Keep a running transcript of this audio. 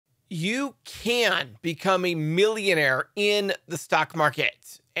You can become a millionaire in the stock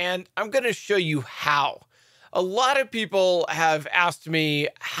market, and I'm going to show you how. A lot of people have asked me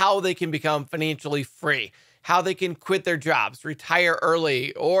how they can become financially free, how they can quit their jobs, retire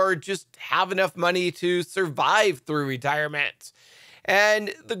early, or just have enough money to survive through retirement.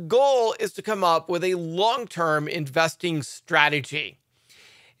 And the goal is to come up with a long-term investing strategy.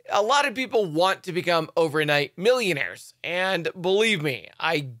 A lot of people want to become overnight millionaires, and believe me,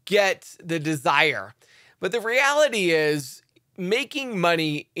 I get the desire. But the reality is, making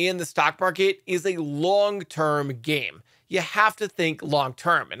money in the stock market is a long-term game. You have to think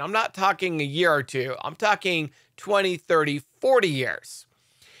long-term, and I'm not talking a year or two, I'm talking 20, 30, 40 years.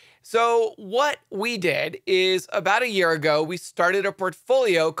 So what we did is about a year ago, we started a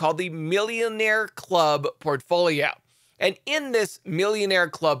portfolio called the Millionaire Club Portfolio. And in this Millionaire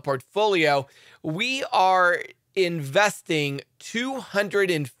Club portfolio, we are investing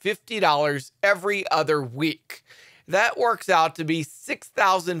 $250 every other week. That works out to be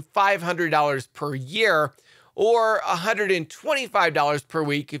 $6,500 per year, or $125 per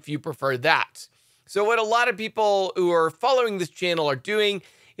week if you prefer that. So what a lot of people who are following this channel are doing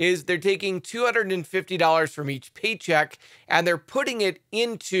is they're taking $250 from each paycheck and they're putting it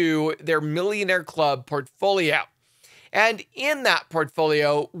into their Millionaire Club portfolio. And in that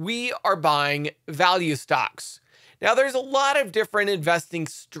portfolio, we are buying value stocks. Now, there's a lot of different investing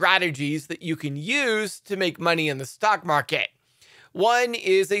strategies that you can use to make money in the stock market. One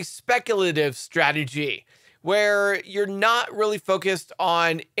is a speculative strategy, where you're not really focused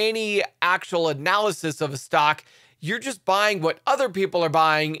on any actual analysis of a stock. You're just buying what other people are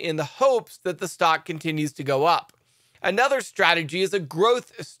buying in the hopes that the stock continues to go up. Another strategy is a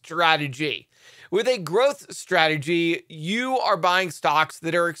growth strategy. With a growth strategy, you are buying stocks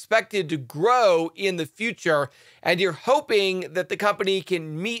that are expected to grow in the future, and you're hoping that the company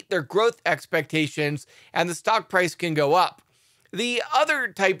can meet their growth expectations and the stock price can go up. The other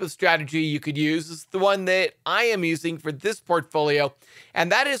type of strategy you could use is the one that I am using for this portfolio,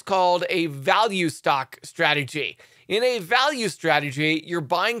 and that is called a value stock strategy. In a value strategy, you're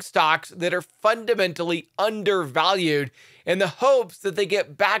buying stocks that are fundamentally undervalued in the hopes that they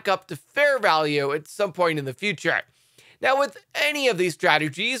get back up to fair value at some point in the future. Now, with any of these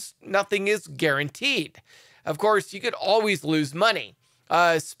strategies, nothing is guaranteed. Of course, you could always lose money.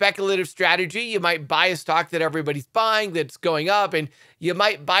 A speculative strategy, you might buy a stock that everybody's buying that's going up, and you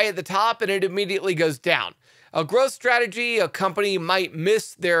might buy at the top and it immediately goes down. A growth strategy, a company might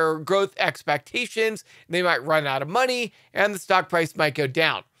miss their growth expectations, they might run out of money, and the stock price might go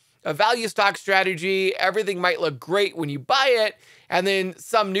down. A value stock strategy, everything might look great when you buy it, and then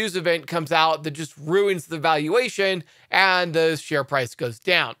some news event comes out that just ruins the valuation, and the share price goes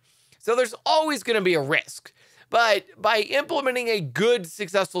down. So there's always going to be a risk. But by implementing a good,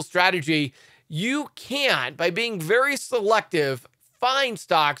 successful strategy, you can, by being very selective, find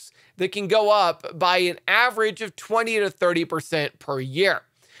stocks that can go up by an average of 20 to 30% per year.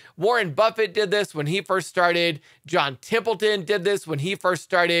 Warren Buffett did this when he first started. John Templeton did this when he first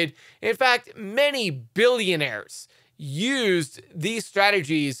started. In fact, many billionaires used these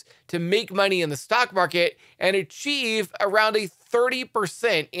strategies to make money in the stock market and achieve around a 30%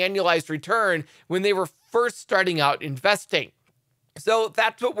 annualized return when they were first starting out investing. So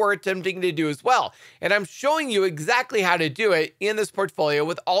that's what we're attempting to do as well. And I'm showing you exactly how to do it in this portfolio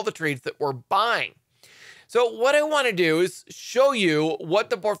with all the trades that we're buying. So what I want to do is show you what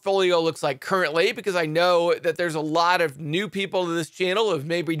the portfolio looks like currently, because I know that there's a lot of new people to this channel who have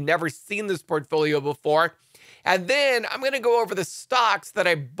maybe never seen this portfolio before. And then I'm going to go over the stocks that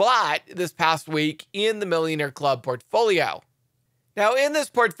I bought this past week in the Millionaire Club portfolio. Now, in this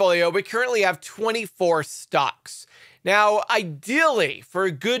portfolio, we currently have 24 stocks. Now, ideally, for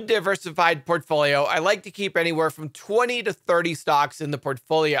a good diversified portfolio, I like to keep anywhere from 20 to 30 stocks in the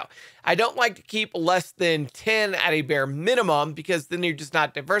portfolio. I don't like to keep less than 10 at a bare minimum because then you're just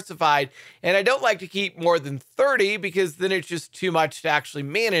not diversified. And I don't like to keep more than 30 because then it's just too much to actually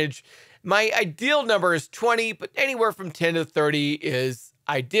manage. My ideal number is 20, but anywhere from 10 to 30 is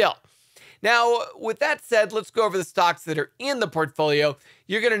ideal. Now, with that said, let's go over the stocks that are in the portfolio.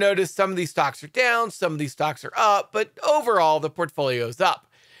 You're going to notice some of these stocks are down, some of these stocks are up, but overall, the portfolio is up.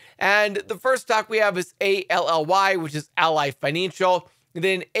 And the first stock we have is ALLY, which is Ally Financial,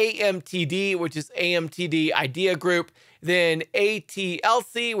 then AMTD, which is AMTD Idea Group, then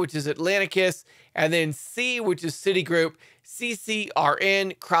ATLC, which is Atlanticus, and then C, which is Citigroup,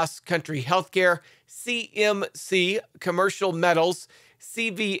 CCRN, Cross Country Healthcare, CMC, Commercial Metals,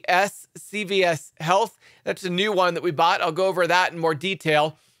 CVS Health. That's a new one that we bought. I'll go over that in more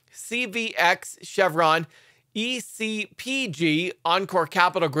detail. CVX, Chevron, ECPG, Encore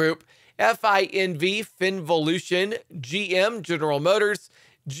Capital Group, FINV, Finvolution, GM, General Motors,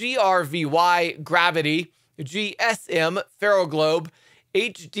 GRVY, Gravity, GSM, Ferroglobe,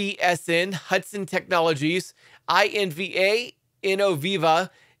 HDSN, Hudson Technologies, INVA, Innoviva,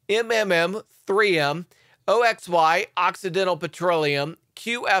 MMM, 3M, OXY, Occidental Petroleum,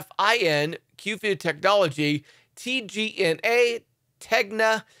 QFIN, QFood Technology, TGNA,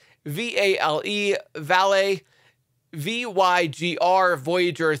 Tegna, VALE, Vale, VYGR,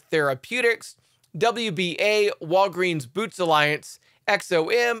 Voyager Therapeutics, WBA, Walgreens Boots Alliance,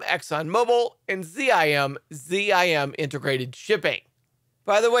 XOM, ExxonMobil, and ZIM Integrated Shipping.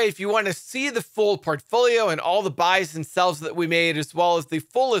 By the way, if you want to see the full portfolio and all the buys and sells that we made, as well as the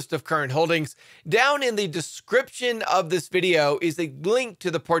full list of current holdings, down in the description of this video is a link to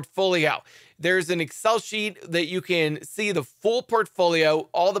the portfolio. There's an Excel sheet that you can see the full portfolio,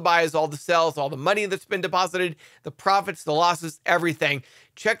 all the buys, all the sells, all the money that's been deposited, the profits, the losses, everything.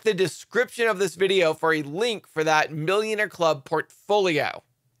 Check the description of this video for a link for that Millionaire Club portfolio.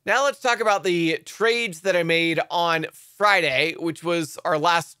 Now let's talk about the trades that I made on Friday, which was our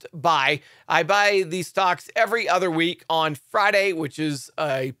last buy. I buy these stocks every other week on Friday, which is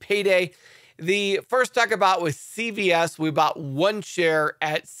a payday. The first stock I bought was CVS. We bought one share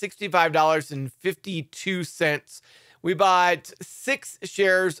at $65.52. We bought 6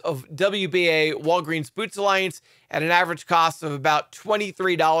 shares of WBA, Walgreens Boots Alliance, at an average cost of about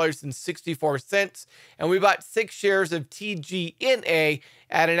 $23.64. And we bought 6 shares of TGNA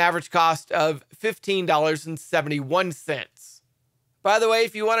at an average cost of $15.71. By the way,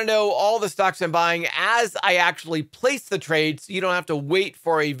 if you want to know all the stocks I'm buying as I actually place the trades, so you don't have to wait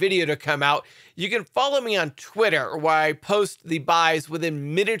for a video to come out, you can follow me on Twitter, where I post the buys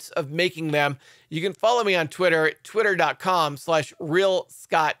within minutes of making them. You can follow me on Twitter at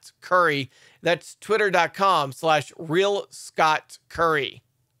twitter.com/RealScottCurry. That's twitter.com/RealScottCurry.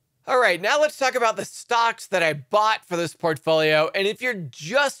 All right, now let's talk about the stocks that I bought for this portfolio. And if you're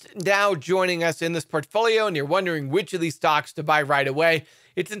just now joining us in this portfolio and you're wondering which of these stocks to buy right away,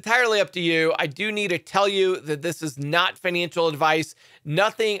 it's entirely up to you. I do need to tell you that this is not financial advice.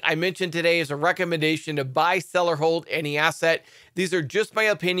 Nothing I mentioned today is a recommendation to buy, sell, or hold any asset. These are just my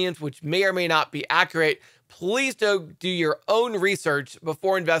opinions, which may or may not be accurate. Please do your own research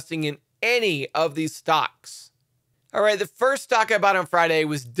before investing in any of these stocks. All right, the first stock I bought on Friday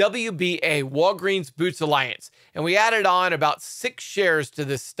was WBA, Walgreens Boots Alliance, and we added on about 6 shares to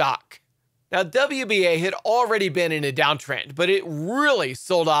this stock. Now, WBA had already been in a downtrend, but it really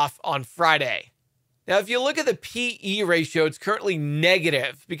sold off on Friday. Now, if you look at the PE ratio, it's currently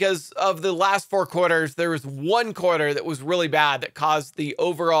negative because of the last 4 quarters. There was one quarter that was really bad that caused the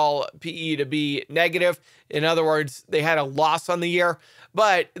overall PE to be negative. In other words, they had a loss on the year,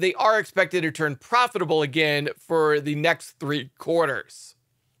 but they are expected to turn profitable again for the next 3 quarters.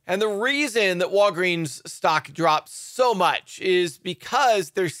 And the reason that Walgreens stock dropped so much is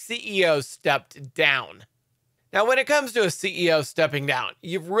because their CEO stepped down. Now, when it comes to a CEO stepping down,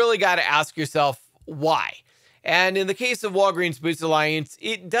 you've really got to ask yourself why. And in the case of Walgreens Boots Alliance,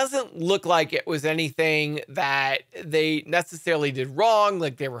 it doesn't look like it was anything that they necessarily did wrong,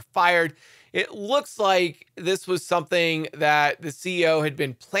 like they were fired. It looks like this was something that the CEO had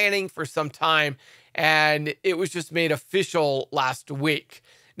been planning for some time, and it was just made official last week.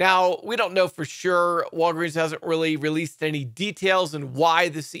 Now, we don't know for sure. Walgreens hasn't really released any details on why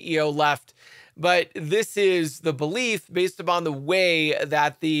the CEO left, but this is the belief based upon the way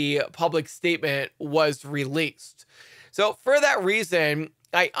that the public statement was released. So for that reason,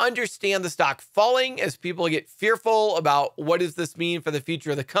 I understand the stock falling as people get fearful about what does this mean for the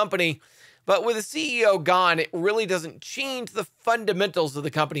future of the company. But with the CEO gone, it really doesn't change the fundamentals of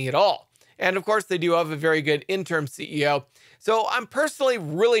the company at all. And of course, they do have a very good interim CEO. So I'm personally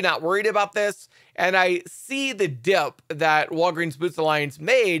really not worried about this. And I see the dip that Walgreens Boots Alliance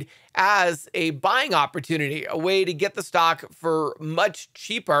made as a buying opportunity, a way to get the stock for much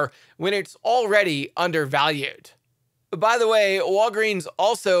cheaper when it's already undervalued. By the way, Walgreens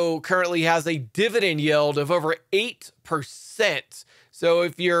also currently has a dividend yield of over 8%. So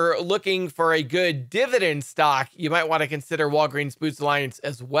if you're looking for a good dividend stock, you might want to consider Walgreens Boots Alliance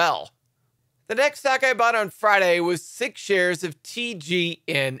as well. The next stock I bought on Friday was 6 shares of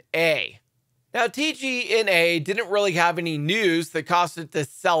TGNA. Now, TGNA didn't really have any news that caused it to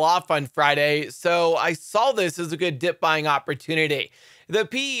sell off on Friday, so I saw this as a good dip buying opportunity. The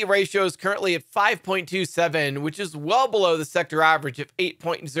PE ratio is currently at 5.27, which is well below the sector average of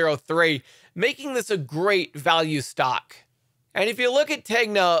 8.03, making this a great value stock. And if you look at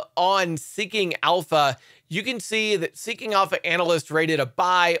Tegna on Seeking Alpha, you can see that Seeking Alpha analyst rated a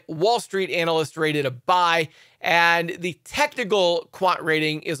buy, Wall Street analyst rated a buy, and the technical quant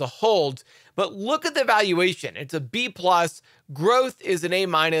rating is a hold. But look at the valuation. It's a B+, growth is an A-,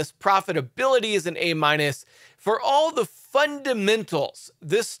 profitability is an A-. For all the fundamentals,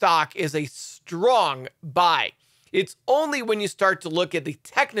 this stock is a strong buy. It's only when you start to look at the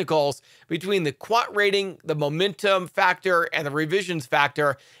technicals between the quant rating, the momentum factor, and the revisions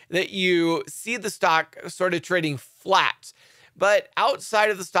factor that you see the stock sort of trading flat. But outside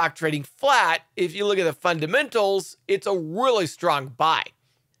of the stock trading flat, if you look at the fundamentals, it's a really strong buy.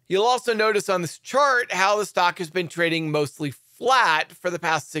 You'll also notice on this chart how the stock has been trading mostly flat for the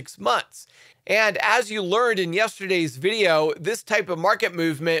past 6 months. And as you learned in yesterday's video, this type of market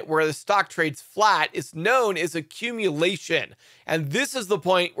movement where the stock trades flat is known as accumulation. And this is the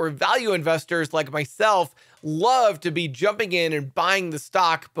point where value investors like myself love to be jumping in and buying the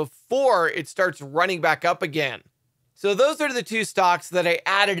stock before it starts running back up again. So those are the two stocks that I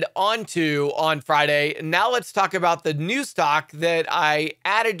added onto on Friday. Now let's talk about the new stock that I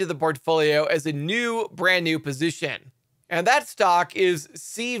added to the portfolio as a brand new position. And that stock is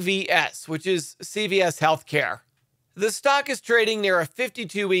CVS, which is CVS Healthcare. The stock is trading near a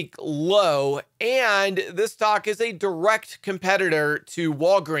 52-week low, and this stock is a direct competitor to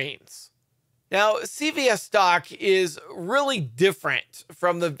Walgreens. Now, CVS stock is really different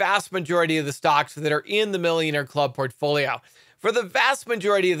from the vast majority of the stocks that are in the Millionaire Club portfolio. For the vast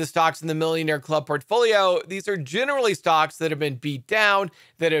majority of the stocks in the Millionaire Club portfolio, these are generally stocks that have been beat down,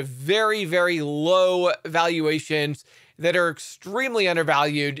 that have very, very low valuations, that are extremely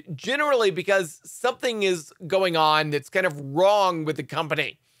undervalued, generally because something is going on that's kind of wrong with the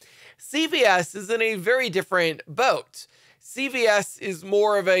company. CVS is in a very different boat. CVS is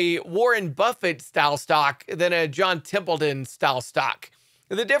more of a Warren Buffett style stock than a John Templeton style stock.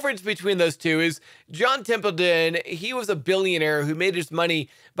 The difference between those two is John Templeton, he was a billionaire who made his money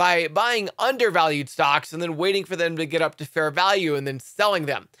by buying undervalued stocks and then waiting for them to get up to fair value and then selling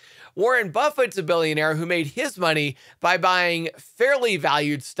them. Warren Buffett's a billionaire who made his money by buying fairly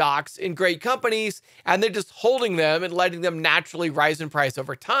valued stocks in great companies and then just holding them and letting them naturally rise in price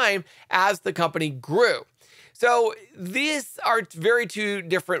over time as the company grew. So these are very two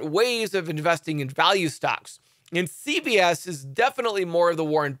different ways of investing in value stocks. And CVS is definitely more of the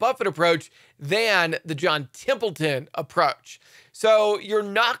Warren Buffett approach than the John Templeton approach. So you're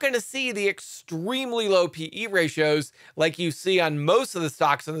not going to see the extremely low PE ratios like you see on most of the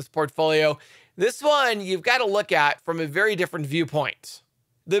stocks in this portfolio. This one you've got to look at from a very different viewpoint.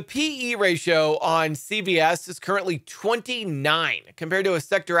 The PE ratio on CVS is currently 29 compared to a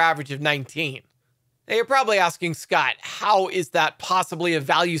sector average of 19. Now you're probably asking, Scott, how is that possibly a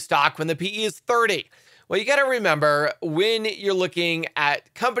value stock when the PE is 30? Well, you got to remember when you're looking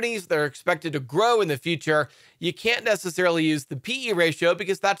at companies that are expected to grow in the future, you can't necessarily use the PE ratio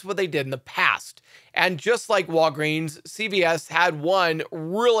because that's what they did in the past. And just like Walgreens, CVS had one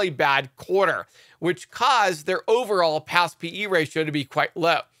really bad quarter, which caused their overall past PE ratio to be quite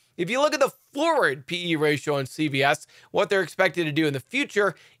low. If you look at the forward PE ratio on CVS, what they're expected to do in the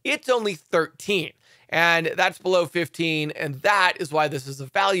future, it's only 13. And that's below 15, and that is why this is a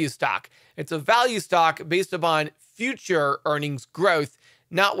value stock. It's a value stock based upon future earnings growth,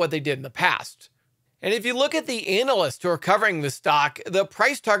 not what they did in the past. And if you look at the analysts who are covering the stock, the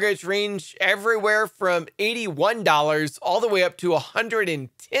price targets range everywhere from $81 all the way up to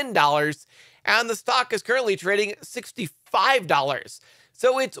 $110, and the stock is currently trading at $65.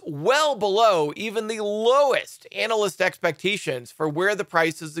 So it's well below even the lowest analyst expectations for where the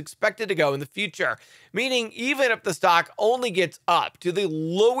price is expected to go in the future. Meaning, even if the stock only gets up to the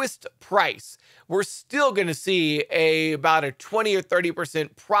lowest price, we're still going to see about a 20 or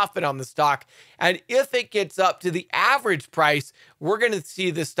 30% profit on the stock. And if it gets up to the average price, we're going to see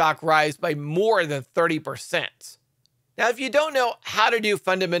the stock rise by more than 30%. Now, if you don't know how to do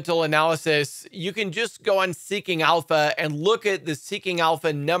fundamental analysis, you can just go on Seeking Alpha and look at the Seeking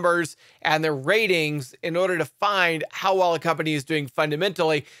Alpha numbers and their ratings in order to find how well a company is doing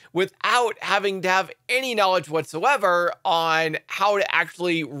fundamentally without having to have any knowledge whatsoever on how to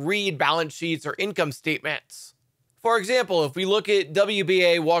actually read balance sheets or income statements. For example, if we look at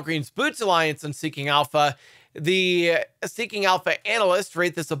WBA Walgreens Boots Alliance on Seeking Alpha, the Seeking Alpha analyst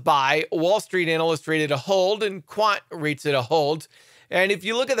rate this a buy, Wall Street analyst rated a hold, and quant rates it a hold. And if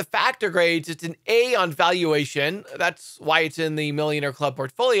you look at the factor grades, it's an A on valuation. That's why it's in the Millionaire Club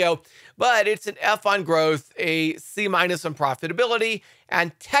portfolio. But it's an F on growth, a C- on profitability,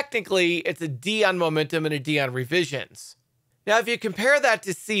 and technically it's a D on momentum and a D on revisions. Now, if you compare that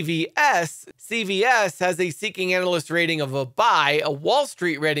to CVS, CVS has a seeking analyst rating of a buy, a Wall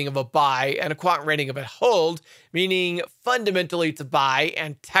Street rating of a buy, and a quant rating of a hold, meaning fundamentally it's a buy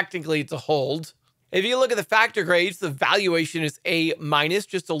and technically it's a hold. If you look at the factor grades, the valuation is A-,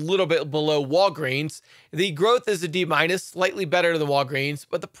 just a little bit below Walgreens. The growth is a D-, slightly better than Walgreens,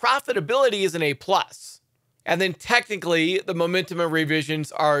 but the profitability is an A+. And then technically, the momentum and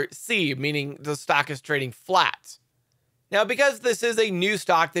revisions are C, meaning the stock is trading flat. Now, because this is a new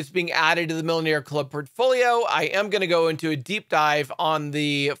stock that's being added to the Millionaire Club portfolio, I am going to go into a deep dive on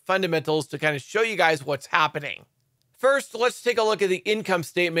the fundamentals to kind of show you guys what's happening. First, let's take a look at the income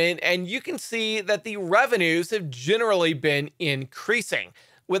statement, and you can see that the revenues have generally been increasing.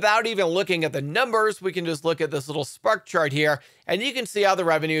 Without even looking at the numbers, we can just look at this little spark chart here, and you can see how the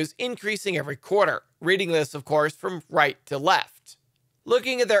revenue is increasing every quarter. Reading this, of course, from right to left.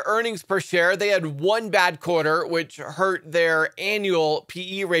 Looking at their earnings per share, they had one bad quarter, which hurt their annual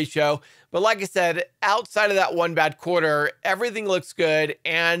PE ratio. But like I said, outside of that one bad quarter, everything looks good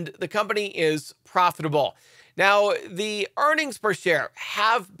and the company is profitable. Now, the earnings per share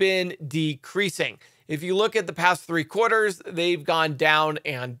have been decreasing. If you look at the past 3 quarters, they've gone down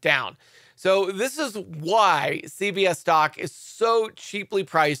and down. So this is why CVS stock is so cheaply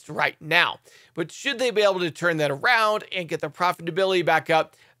priced right now. But should they be able to turn that around and get their profitability back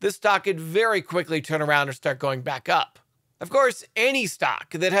up, this stock could very quickly turn around and start going back up. Of course, any stock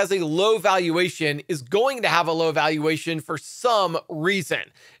that has a low valuation is going to have a low valuation for some reason.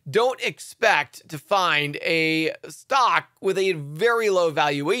 Don't expect to find a stock with a very low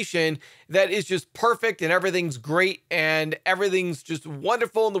valuation that is just perfect and everything's great and everything's just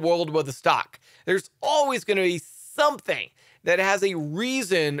wonderful in the world with the stock. There's always going to be something that has a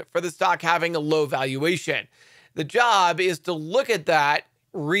reason for the stock having a low valuation. The job is to look at that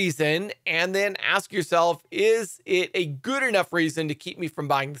reason and then ask yourself, is it a good enough reason to keep me from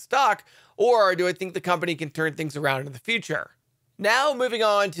buying the stock, or do I think the company can turn things around in the future? Now, moving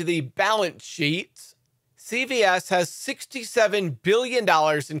on to the balance sheet, CVS has $67 billion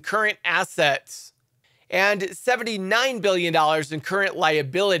in current assets and $79 billion in current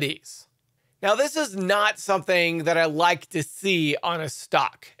liabilities. Now, this is not something that I like to see on a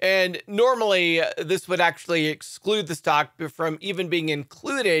stock. And normally, this would actually exclude the stock from even being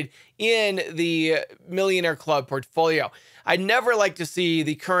included in the Millionaire Club portfolio. I never like to see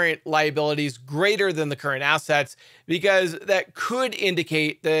the current liabilities greater than the current assets because that could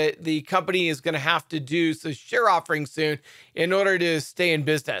indicate that the company is going to have to do some share offering soon in order to stay in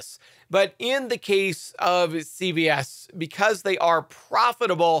business. But in the case of CVS, because they are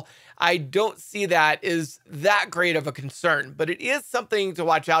profitable, I don't see that as that great of a concern, but it is something to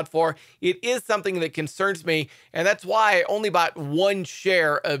watch out for. It is something that concerns me, and that's why I only bought one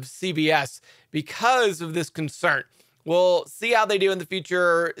share of CVS because of this concern. We'll see how they do in the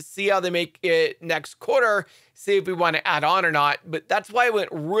future, see how they make it next quarter, see if we want to add on or not. But that's why I went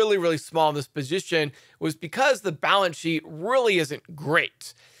really, really small in this position, was because the balance sheet really isn't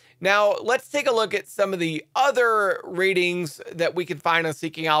great. Now, let's take a look at some of the other ratings that we can find on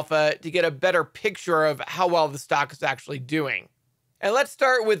Seeking Alpha to get a better picture of how well the stock is actually doing. And let's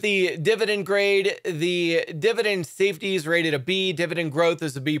start with the dividend grade. The dividend safety is rated a B, dividend growth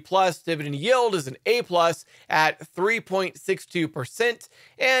is a B+, dividend yield is an A+ at 3.62%,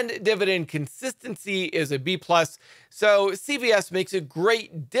 and dividend consistency is a B+. So CVS makes a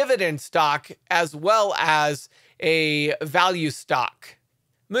great dividend stock as well as a value stock.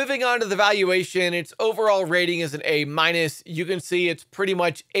 Moving on to the valuation, its overall rating is an A-. You can see it's pretty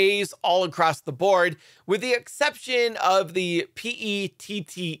much A's all across the board, with the exception of the PE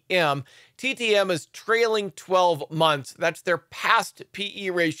TTM. TTM is trailing 12 months. That's their past PE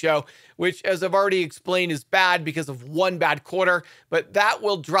ratio, which, as I've already explained, is bad because of one bad quarter, but that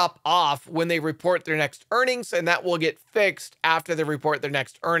will drop off when they report their next earnings, and that will get fixed after they report their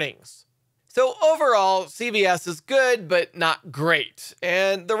next earnings. So overall, CVS is good, but not great.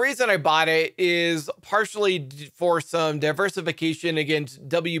 And the reason I bought it is partially for some diversification against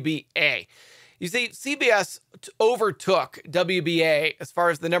WBA. You see, CVS overtook WBA as far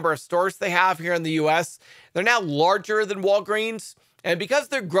as the number of stores they have here in the US. They're now larger than Walgreens. And because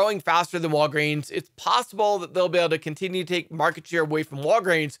they're growing faster than Walgreens, it's possible that they'll be able to continue to take market share away from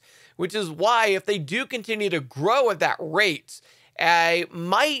Walgreens, which is why if they do continue to grow at that rate, I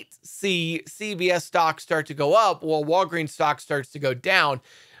might see CVS stock start to go up while Walgreens stock starts to go down.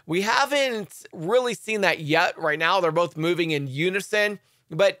 We haven't really seen that yet. Right now, they're both moving in unison.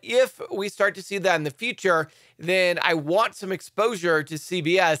 But if we start to see that in the future, then I want some exposure to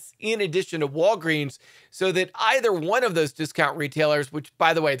CVS in addition to Walgreens so that either one of those discount retailers, which,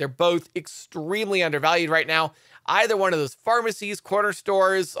 by the way, they're both extremely undervalued right now, either one of those pharmacies, corner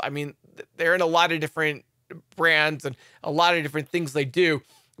stores. I mean, they're in a lot of different brands and a lot of different things they do.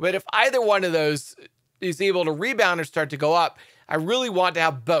 But if either one of those is able to rebound or start to go up, I really want to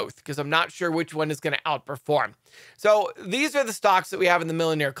have both because I'm not sure which one is going to outperform. So these are the stocks that we have in the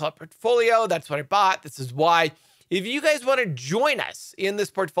Millionaire Club portfolio. That's what I bought. This is why. If you guys want to join us in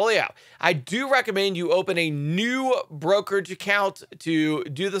this portfolio, I do recommend you open a new brokerage account to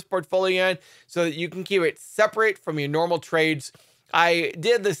do this portfolio in so that you can keep it separate from your normal trades. I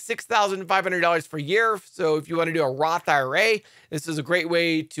did the $6,500 per year. So if you want to do a Roth IRA, this is a great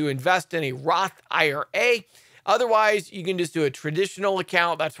way to invest in a Roth IRA. Otherwise, you can just do a traditional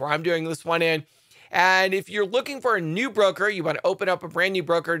account. That's where I'm doing this one in. And if you're looking for a new broker, you want to open up a brand new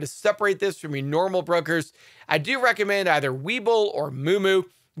broker to separate this from your normal brokers, I do recommend either Webull or Moomoo.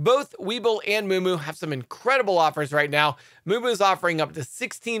 Both Webull and Moomoo have some incredible offers right now. Moomoo is offering up to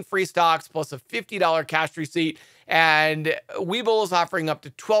 16 free stocks plus a $50 cash receipt, and Webull is offering up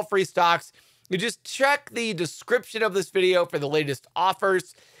to 12 free stocks. You just check the description of this video for the latest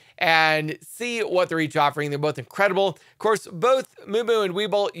offers and see what they're each offering. They're both incredible. Of course, both Moomoo and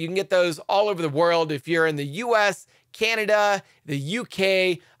Webull, you can get those all over the world. If you're in the US, Canada, the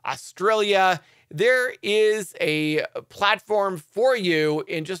UK, Australia, there is a platform for you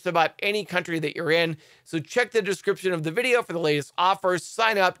in just about any country that you're in. So check the description of the video for the latest offers,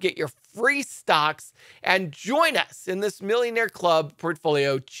 sign up, get your free stocks, and join us in this Millionaire Club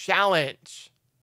Portfolio Challenge.